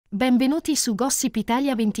Benvenuti su Gossip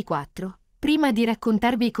Italia 24. Prima di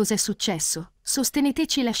raccontarvi cos'è successo,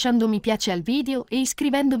 sosteneteci lasciando mi piace al video e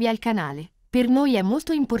iscrivendovi al canale. Per noi è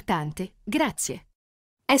molto importante, grazie.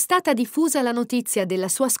 È stata diffusa la notizia della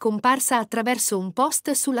sua scomparsa attraverso un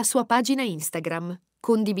post sulla sua pagina Instagram,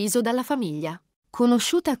 condiviso dalla famiglia.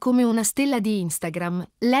 Conosciuta come una stella di Instagram,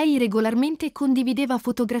 lei regolarmente condivideva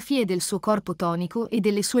fotografie del suo corpo tonico e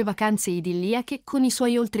delle sue vacanze idilliache con i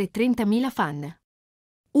suoi oltre 30.000 fan.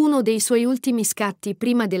 Uno dei suoi ultimi scatti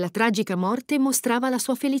prima della tragica morte mostrava la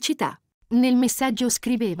sua felicità. Nel messaggio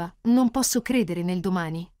scriveva: "Non posso credere nel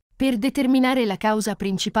domani. Per determinare la causa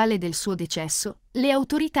principale del suo decesso, le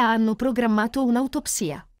autorità hanno programmato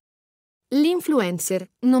un'autopsia." L'influencer,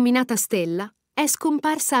 nominata Stella, è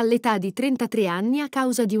scomparsa all'età di 33 anni a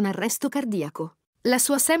causa di un arresto cardiaco. La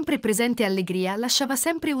sua sempre presente allegria lasciava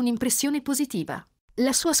sempre un'impressione positiva.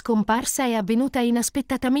 La sua scomparsa è avvenuta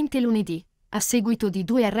inaspettatamente lunedì, a seguito di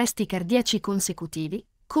 2 arresti cardiaci consecutivi,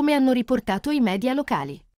 come hanno riportato i media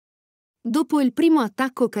locali. Dopo il primo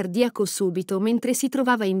attacco cardiaco subito mentre si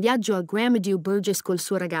trovava in viaggio a Grandview Burgess col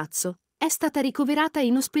suo ragazzo, è stata ricoverata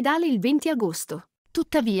in ospedale il 20 agosto.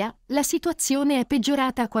 Tuttavia, la situazione è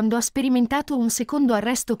peggiorata quando ha sperimentato un secondo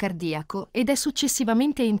arresto cardiaco ed è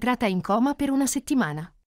successivamente entrata in coma per una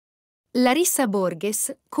settimana. Larissa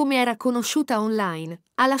Borges, come era conosciuta online,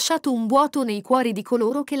 ha lasciato un vuoto nei cuori di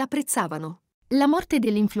coloro che l'apprezzavano. La morte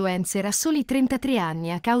dell'influencer a soli 33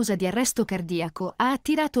 anni a causa di arresto cardiaco ha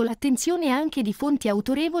attirato l'attenzione anche di fonti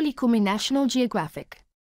autorevoli come National Geographic.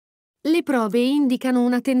 Le prove indicano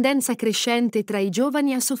una tendenza crescente tra i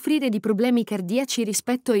giovani a soffrire di problemi cardiaci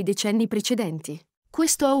rispetto ai decenni precedenti.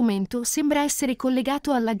 Questo aumento sembra essere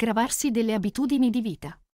collegato all'aggravarsi delle abitudini di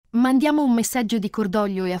vita. Mandiamo un messaggio di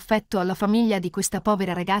cordoglio e affetto alla famiglia di questa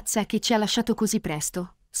povera ragazza che ci ha lasciato così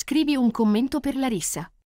presto. Scrivi un commento per Larissa.